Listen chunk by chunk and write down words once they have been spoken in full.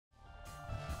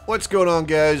What's going on,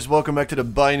 guys? Welcome back to the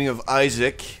Binding of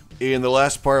Isaac. In the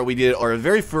last part, we did our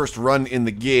very first run in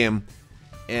the game,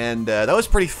 and that was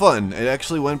pretty fun. It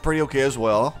actually went pretty okay as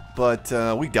well, but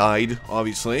we died,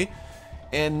 obviously.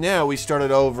 And now we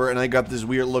started over, and I got this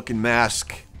weird-looking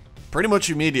mask pretty much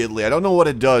immediately. I don't know what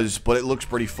it does, but it looks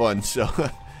pretty fun, so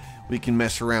we can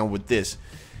mess around with this.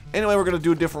 Anyway, we're going to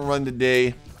do a different run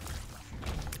today.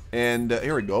 And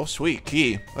here we go. Sweet.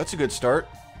 Key. That's a good start.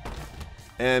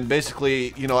 And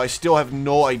basically, you know, I still have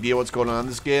no idea what's going on in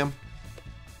this game.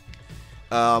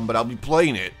 But I'll be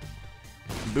playing it.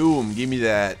 Boom. Give me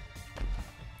that.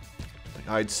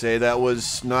 I'd say that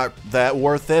was not that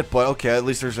worth it, but okay, at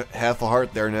least there's half a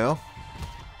heart there now.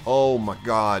 Oh my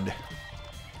god.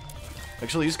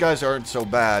 Actually, these guys aren't so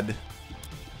bad.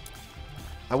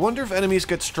 I wonder if enemies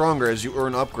get stronger as you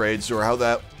earn upgrades, or how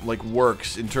that, like,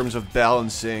 works in terms of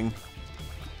balancing.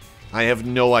 I have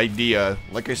no idea.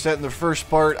 Like I said in the first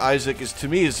part, Isaac is, to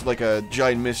me, is like a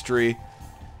giant mystery.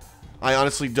 I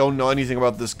honestly don't know anything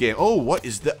about this game. Oh, what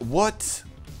is that? What?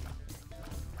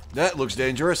 That looks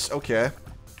dangerous. Okay.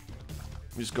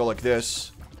 We just go like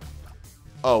this.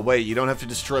 Oh, wait, you don't have to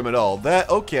destroy him at all. That,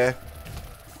 okay.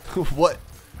 What?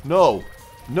 No.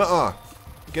 Nuh-uh.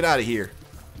 Get out of here.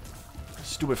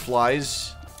 Stupid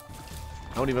flies.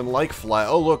 I don't even like fly.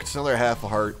 Oh, look, it's another half a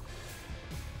heart.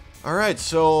 Alright,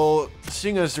 so,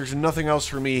 seeing as there's nothing else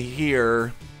for me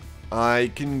here,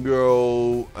 I can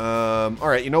go,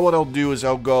 alright, you know what I'll do is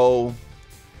I'll go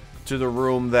to the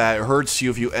room that hurts you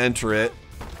if you enter it.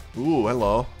 Ooh,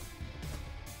 hello.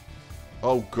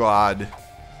 Oh, God.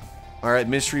 Alright,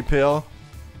 mystery pill.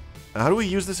 How do we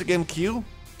use this again? Q?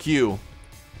 Q.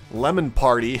 Lemon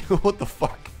party. What the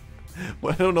fuck?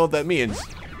 Well, I don't know what that means.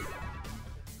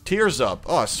 Tears up.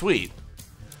 Oh, sweet.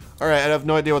 Alright, I have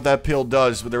no idea what that pill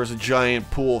does, but there was a giant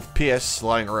pool of piss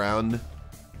lying around.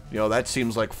 You know, that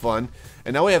seems like fun.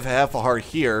 And now we have half a heart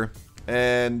here.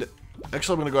 And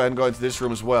actually, I'm going to go ahead and go into this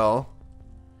room as well.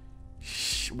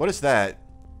 What is that?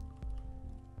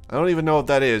 I don't even know what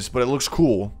that is, but it looks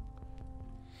cool.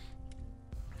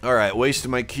 Alright,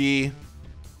 wasted my key.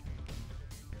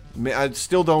 I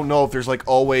still don't know if there's, like,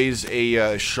 always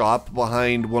a shop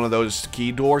behind one of those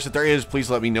key doors. If there is,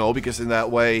 please let me know, because in that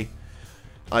way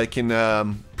I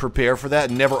can prepare for that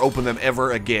and never open them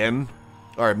ever again.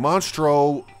 Alright,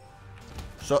 Monstro.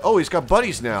 So, oh, he's got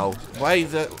buddies now. Why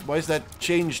is that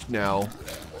changed now?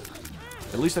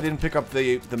 At least I didn't pick up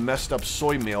the messed up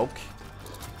soy milk.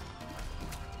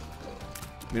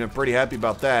 I mean, I'm pretty happy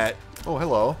about that. Oh,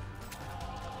 hello.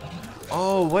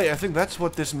 Oh, wait, I think that's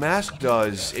what this mask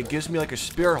does. It gives me, like, a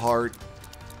spirit heart.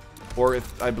 Or,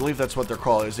 if I believe that's what they're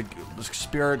called. Is it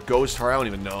spirit, ghost heart? I don't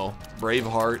even know. Brave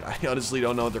heart. I honestly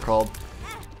don't know what they're called.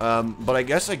 But I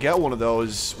guess I get one of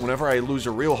those whenever I lose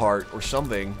a real heart or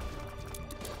something.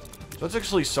 So that's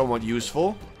actually somewhat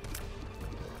useful.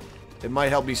 It might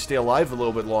help me stay alive a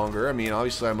little bit longer. I mean,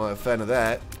 obviously I'm a fan of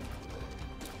that.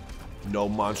 No,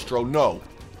 Monstro, no.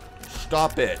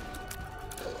 Stop it.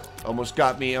 Almost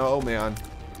got me. Oh, man.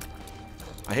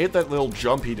 I hate that little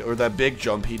jump or that big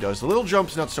jump he does. The little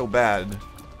jump's not so bad,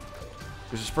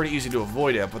 because it's pretty easy to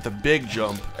avoid it, but the big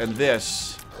jump and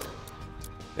this,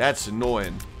 that's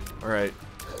annoying. Alright.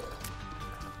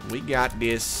 We got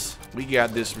this. We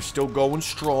got this. We're still going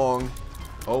strong.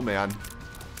 Oh, man.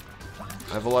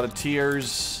 I have a lot of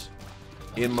tears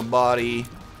in my body.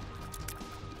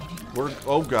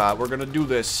 Oh, God. We're gonna do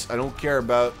this. I don't care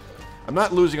about... I'm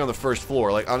not losing on the first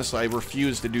floor. Like, honestly, I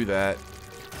refuse to do that.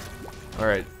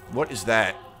 Alright, what is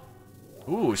that?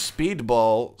 Ooh, speed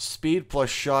ball. Speed plus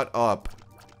shot up.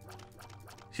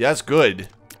 See, that's good.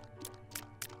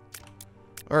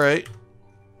 Alright.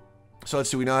 So let's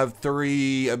see, we now have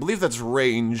 3... I believe that's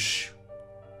range.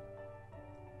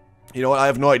 You know what? I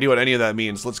have no idea what any of that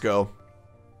means. Let's go.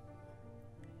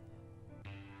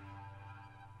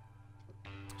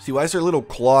 See, why is there a little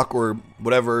clock or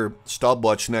whatever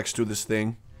stopwatch next to this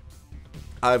thing?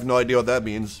 I have no idea what that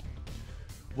means.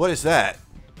 What is that?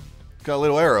 Got a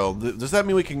little arrow. Does that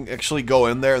mean we can actually go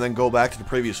in there and then go back to the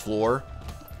previous floor?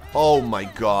 Oh my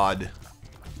god.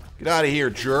 Get out of here,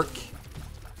 jerk.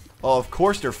 Oh, of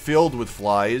course they're filled with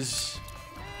flies.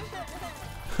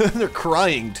 They're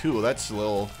crying too. That's a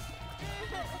little...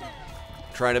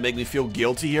 Trying to make me feel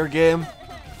guilty here, game?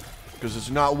 Because it's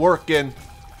not working.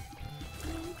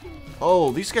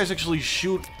 Oh, these guys actually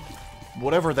shoot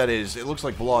whatever that is. It looks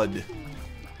like blood.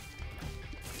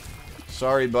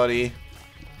 Sorry, buddy.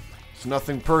 It's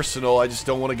nothing personal. I just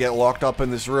don't want to get locked up in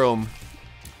this room.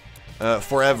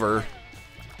 Forever.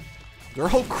 They're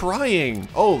all crying.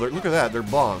 Oh, look at that. They're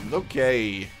bombed.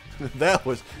 Okay. that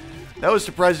was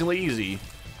surprisingly easy.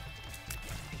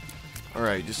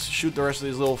 Alright, just shoot the rest of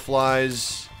these little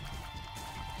flies.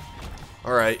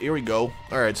 Alright, here we go.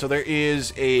 Alright, so there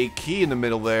is a key in the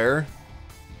middle there.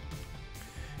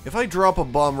 If I drop a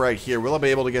bomb right here, will I be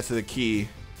able to get to the key?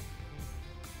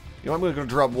 You know, I'm going to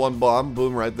drop one bomb.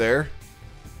 Boom, right there.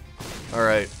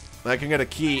 Alright. I can get a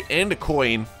key and a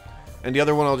coin. And the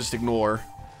other one I'll just ignore.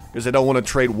 Because I don't want to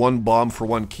trade one bomb for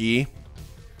one key.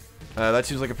 That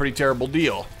seems like a pretty terrible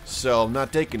deal. So, I'm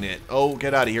not taking it. Oh,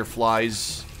 get out of here,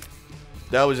 flies.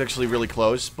 That was actually really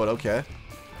close, but okay.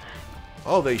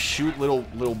 Oh, they shoot little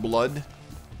blood.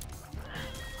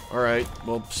 Alright,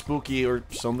 well, spooky or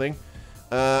something.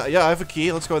 Yeah, I have a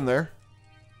key. Let's go in there.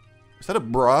 Is that a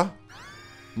bra?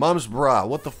 Mom's bra.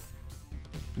 What the f...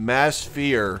 Mass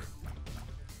fear.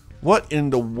 What in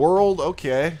the world?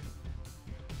 Okay.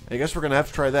 I guess we're gonna have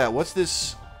to try that. What's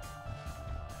this?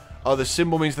 Oh, the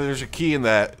symbol means that there's a key in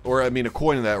that. Or, I mean, a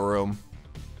coin in that room.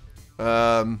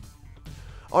 Oh,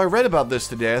 I read about this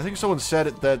today. I think someone said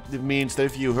that it means that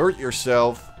if you hurt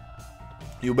yourself,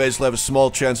 you basically have a small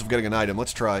chance of getting an item.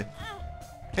 Let's try.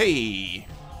 Hey!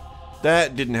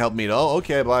 That didn't help me at all.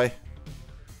 Okay, bye.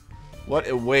 What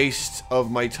a waste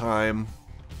of my time.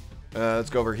 Let's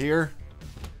go over here.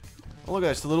 Oh, look at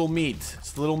that. It's the little meat.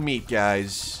 It's the little meat,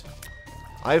 guys.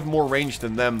 I have more range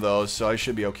than them, though, so I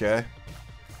should be okay.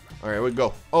 Alright, we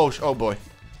go. Oh, oh boy.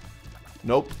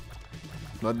 Nope.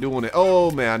 Not doing it.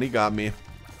 Oh, man, he got me.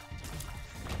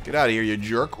 Get out of here, you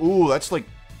jerk. Ooh, that's like...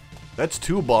 That's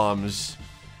 2 bombs.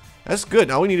 That's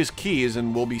good. All we need is keys,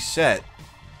 and we'll be set.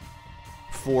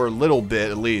 For a little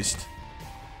bit, at least.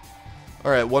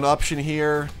 Alright, one option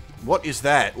here. What is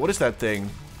that? What is that thing?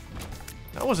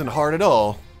 That wasn't hard at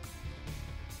all.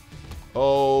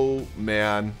 Oh,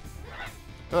 man.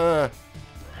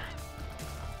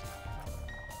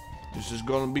 This is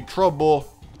gonna be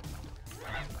trouble.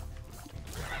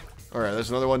 Alright,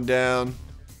 there's another one down.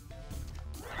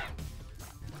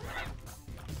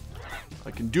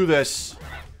 I can do this.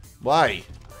 Why?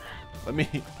 Let me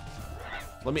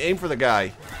aim for the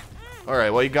guy.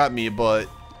 Alright, well, you got me, but...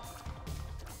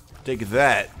 Take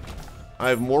that. I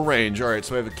have more range. Alright,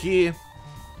 so I have a key.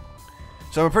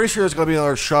 So I'm pretty sure there's going to be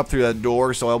another shop through that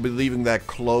door, so I'll be leaving that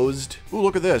closed. Ooh,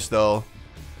 look at this, though.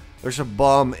 There's a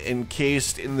bomb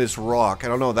encased in this rock. I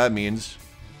don't know what that means.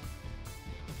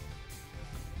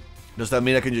 Does that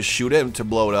mean I can just shoot it to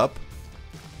blow it up?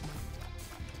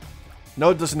 No,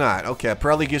 it does not. Okay, it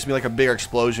probably gives me like a bigger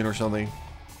explosion or something.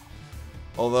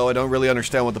 Although I don't really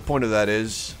understand what the point of that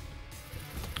is.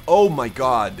 Oh my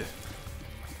god.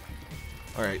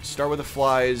 Alright, start with the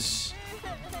flies.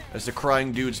 As the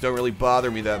crying dudes don't really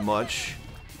bother me that much.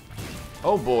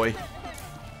 Oh boy.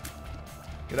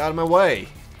 Get out of my way.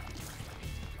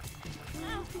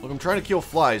 Look, I'm trying to kill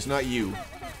flies, not you.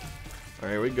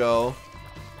 Alright, here we go.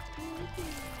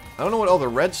 I don't know what all the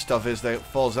red stuff is that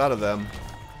falls out of them.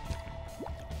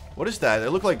 What is that? They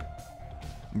look like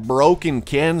broken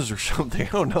cans or something.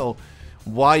 I don't know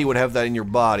why you would have that in your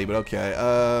body, but okay.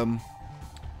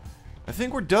 I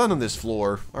think we're done on this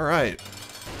floor. Alright.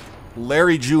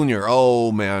 Larry Jr.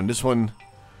 Oh man, this one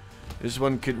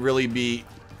could really be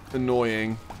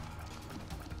annoying.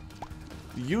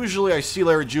 Usually I see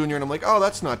Larry Jr. and I'm like, oh,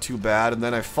 that's not too bad, and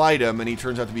then I fight him and he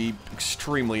turns out to be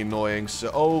extremely annoying.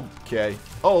 So okay.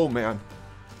 Oh man.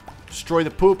 Destroy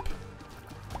the poop.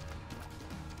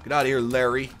 Get out of here,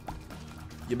 Larry.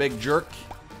 You big jerk.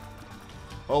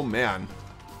 Oh man.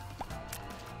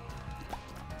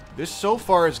 This so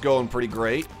far is going pretty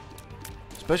great.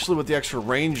 Especially with the extra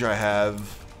range I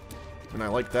have. And I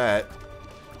like that.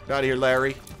 Get out of here,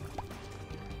 Larry.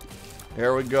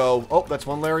 There we go. Oh, that's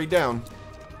one Larry down.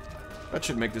 That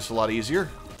should make this a lot easier.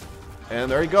 And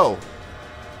there you go.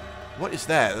 What is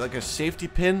that? Like a safety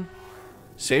pin?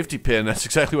 Safety pin, that's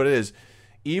exactly what it is.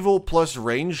 Evil plus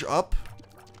range up?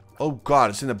 Oh god,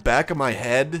 it's in the back of my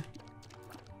head.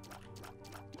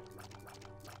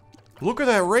 Look at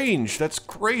that range, that's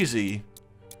crazy.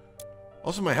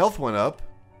 Also, my health went up.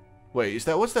 Wait, is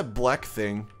that, what's that black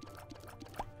thing?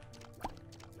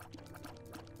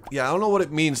 Yeah, I don't know what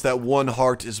it means that one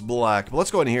heart is black, but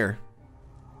let's go in here.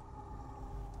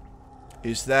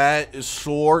 Is that a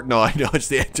sword? No, I know, it's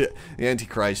the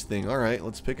Antichrist thing. Alright,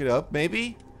 let's pick it up,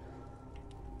 maybe?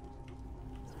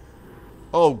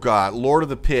 Oh god, Lord of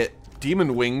the Pit.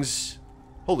 Demon wings.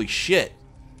 Holy shit.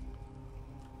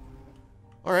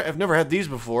 Alright, I've never had these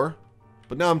before.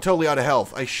 But now I'm totally out of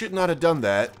health. I should not have done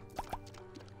that.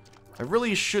 I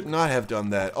really should not have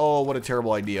done that. Oh, what a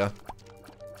terrible idea.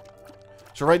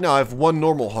 So right now I have one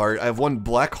normal heart. I have one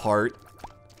black heart.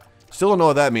 Still don't know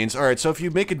what that means. Alright, so if you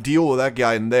make a deal with that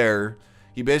guy in there,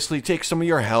 he basically takes some of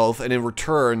your health, and in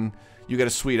return, you get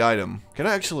a sweet item. Can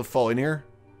I actually fall in here?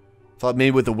 Thought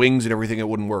maybe with the wings and everything it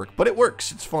wouldn't work. But it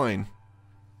works. It's fine.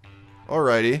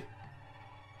 Alrighty.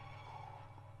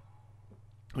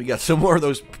 We got some more of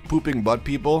those pooping butt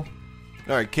people.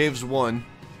 Alright, caves 1.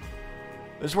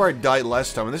 This is where I died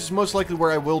last time. And this is most likely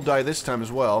where I will die this time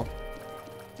as well.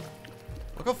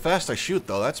 Look how fast I shoot,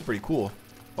 though. That's pretty cool.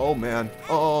 Oh, man.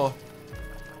 Oh.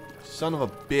 Son of a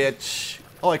bitch.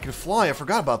 Oh, I can fly. I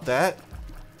forgot about that.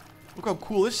 Look how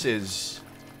cool this is.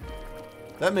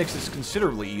 That makes this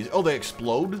considerably easy. Oh, they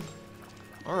explode?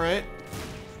 Alright.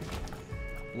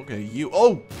 Look at you.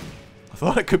 Oh! I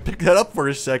thought I could pick that up for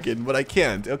a second, but I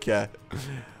can't. Okay.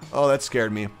 Oh, that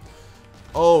scared me.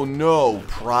 Oh, no.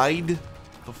 Pride?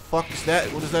 The fuck is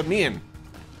that? What does that mean?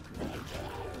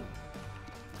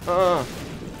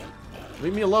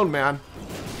 Leave me alone, man.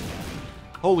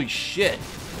 Holy shit.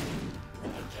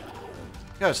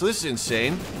 Yeah, so this is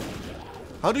insane.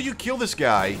 How do you kill this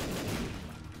guy?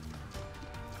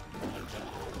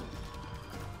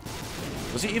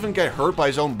 Does he even get hurt by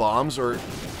his own bombs, or...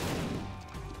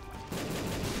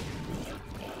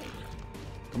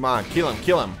 Come on, kill him,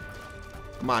 kill him.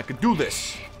 Come on, I can do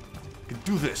this. I can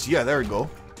do this. Yeah, there we go.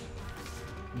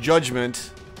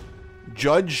 Judgment.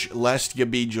 Judge lest you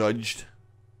be judged.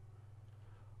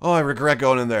 Oh, I regret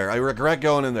going in there. I regret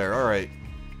going in there. Alright.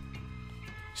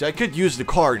 See, I could use the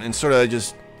cart and sort of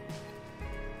just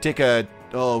take a...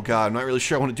 Oh, God. I'm not really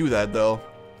sure I want to do that, though.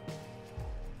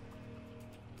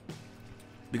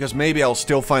 Because maybe I'll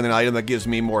still find an item that gives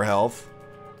me more health.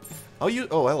 Oh,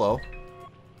 hello.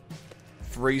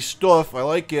 Free stuff. I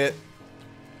like it.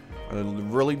 I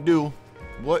really do.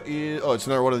 What is... Oh, it's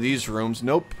another one of these rooms.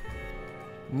 Nope.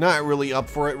 Not really up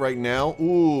for it right now.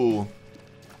 Ooh.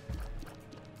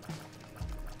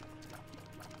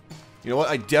 You know what?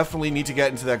 I definitely need to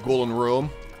get into that golden room.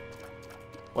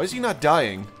 Why is he not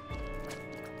dying?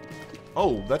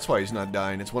 Oh, that's why he's not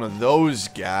dying. It's one of those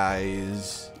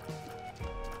guys.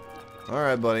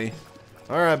 Alright, buddy.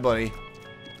 Alright, buddy.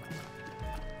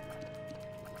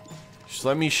 Just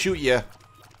let me shoot you.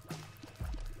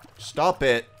 Stop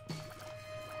it.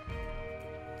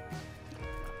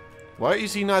 Why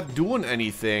is he not doing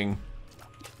anything?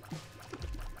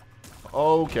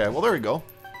 Okay, well, there we go.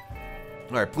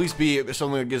 Alright, please be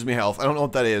something that gives me health. I don't know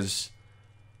what that is.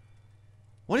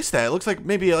 What is that? It looks like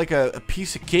maybe like a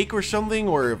piece of cake or something,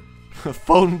 or a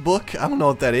phone book. I don't know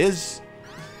what that is.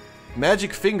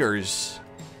 Magic fingers.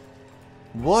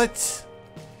 What?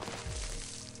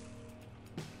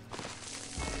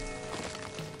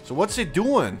 So what's it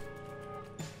doing?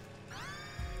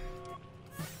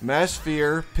 Mass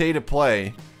Fear, pay to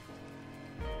play.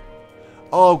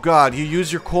 Oh god, you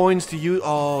use your coins to use...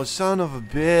 Oh, son of a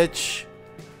bitch.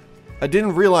 I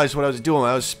didn't realize what I was doing.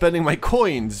 I was spending my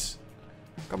coins.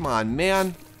 Come on,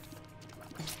 man.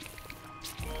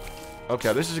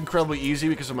 Okay, this is incredibly easy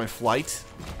because of my flight.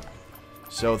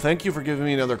 So, thank you for giving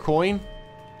me another coin.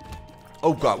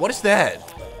 Oh god, what is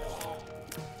that?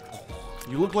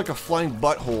 You look like a flying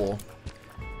butthole.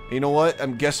 You know what?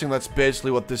 I'm guessing that's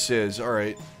basically what this is.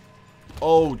 Alright.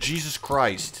 Oh, Jesus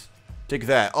Christ. Take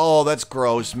that. Oh, that's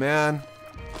gross, man.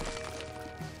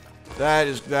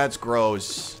 That's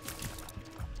gross.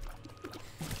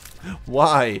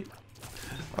 Why?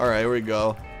 Alright, here we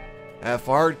go. Half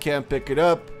heart, can't pick it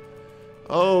up.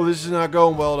 Oh, this is not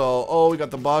going well at all. Oh, we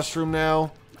got the boss room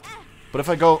now. But if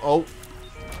I go... Oh.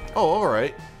 Oh,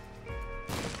 alright.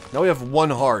 Now we have one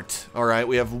heart. Alright,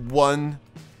 we have one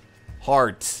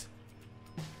heart.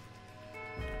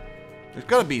 There's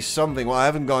gotta be something. Well, I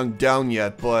haven't gone down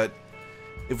yet, but...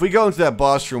 If we go into that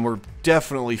boss room, we're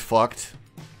definitely fucked.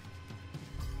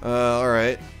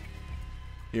 Alright.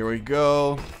 Here we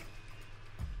go.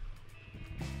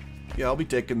 Yeah, I'll be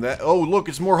taking that. Oh, look,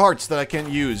 it's more hearts that I can't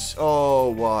use. Oh,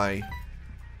 why?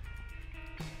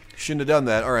 Shouldn't have done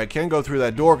that. Alright, can't go through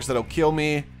that door because that'll kill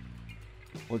me.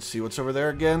 Let's see, what's over there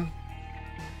again?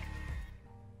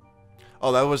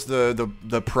 Oh, that was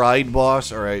the Pride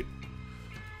boss? Alright.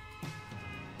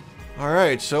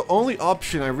 Alright, so only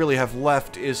option I really have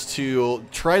left is to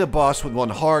try the boss with one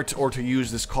heart or to use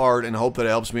this card and hope that it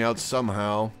helps me out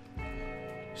somehow.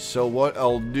 So what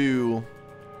I'll do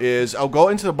is I'll go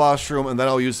into the boss room and then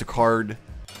I'll use the card.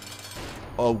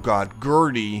 Oh god,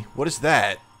 Gertie. What is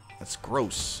that? That's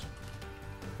gross.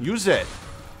 Use it.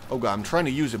 Oh god, I'm trying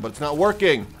to use it, but it's not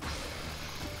working.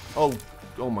 Oh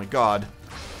my god.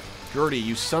 Gertie,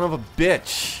 you son of a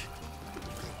bitch.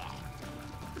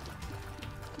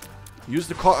 Use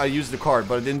the card. I used the card,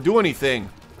 but it didn't do anything.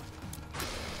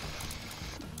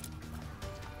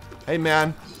 Hey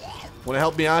man, wanna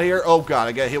help me out here? Oh god,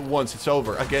 I get hit once, it's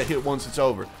over. I get hit once, it's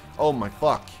over. Oh my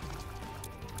fuck.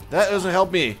 That doesn't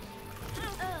help me.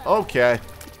 Okay.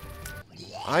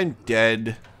 I'm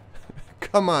dead.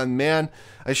 Come on, man.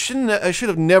 I should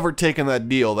have never taken that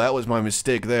deal. That was my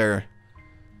mistake there.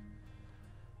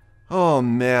 Oh,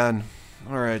 man.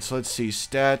 Alright, so let's see.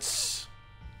 Stats.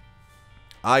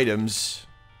 Items.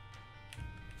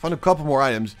 Found a couple more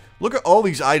items. Look at all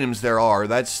these items there are.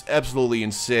 That's absolutely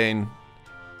insane.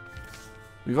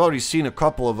 We've already seen a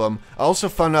couple of them. I also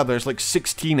found out there's like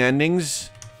 16 endings.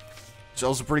 It's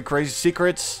also pretty crazy.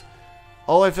 Secrets.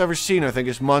 All I've ever seen, I think,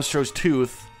 is Monstro's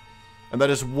Tooth. And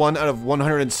that is 1 out of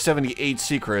 178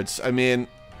 secrets. I mean,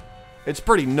 it's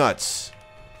pretty nuts.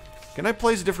 Can I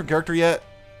play as a different character yet?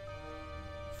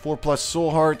 4+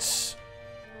 soul hearts.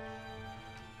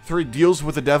 3 deals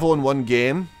with the devil in 1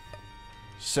 game.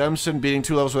 Samson beating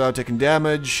 2 levels without taking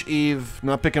damage. Eve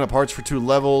not picking up hearts for 2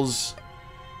 levels.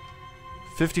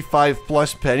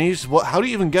 55+ pennies? What? How do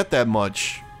you even get that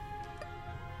much?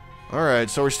 Alright,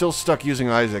 so we're still stuck using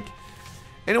Isaac.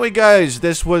 Anyway, guys,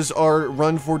 this was our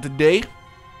run for today.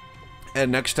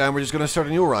 And next time we're just going to start a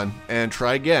new run and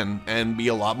try again. And be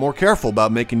a lot more careful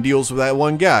about making deals with that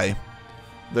one guy.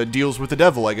 The deals with the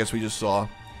devil, I guess we just saw.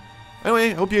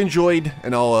 Anyway, hope you enjoyed,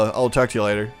 and I'll talk to you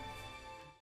later.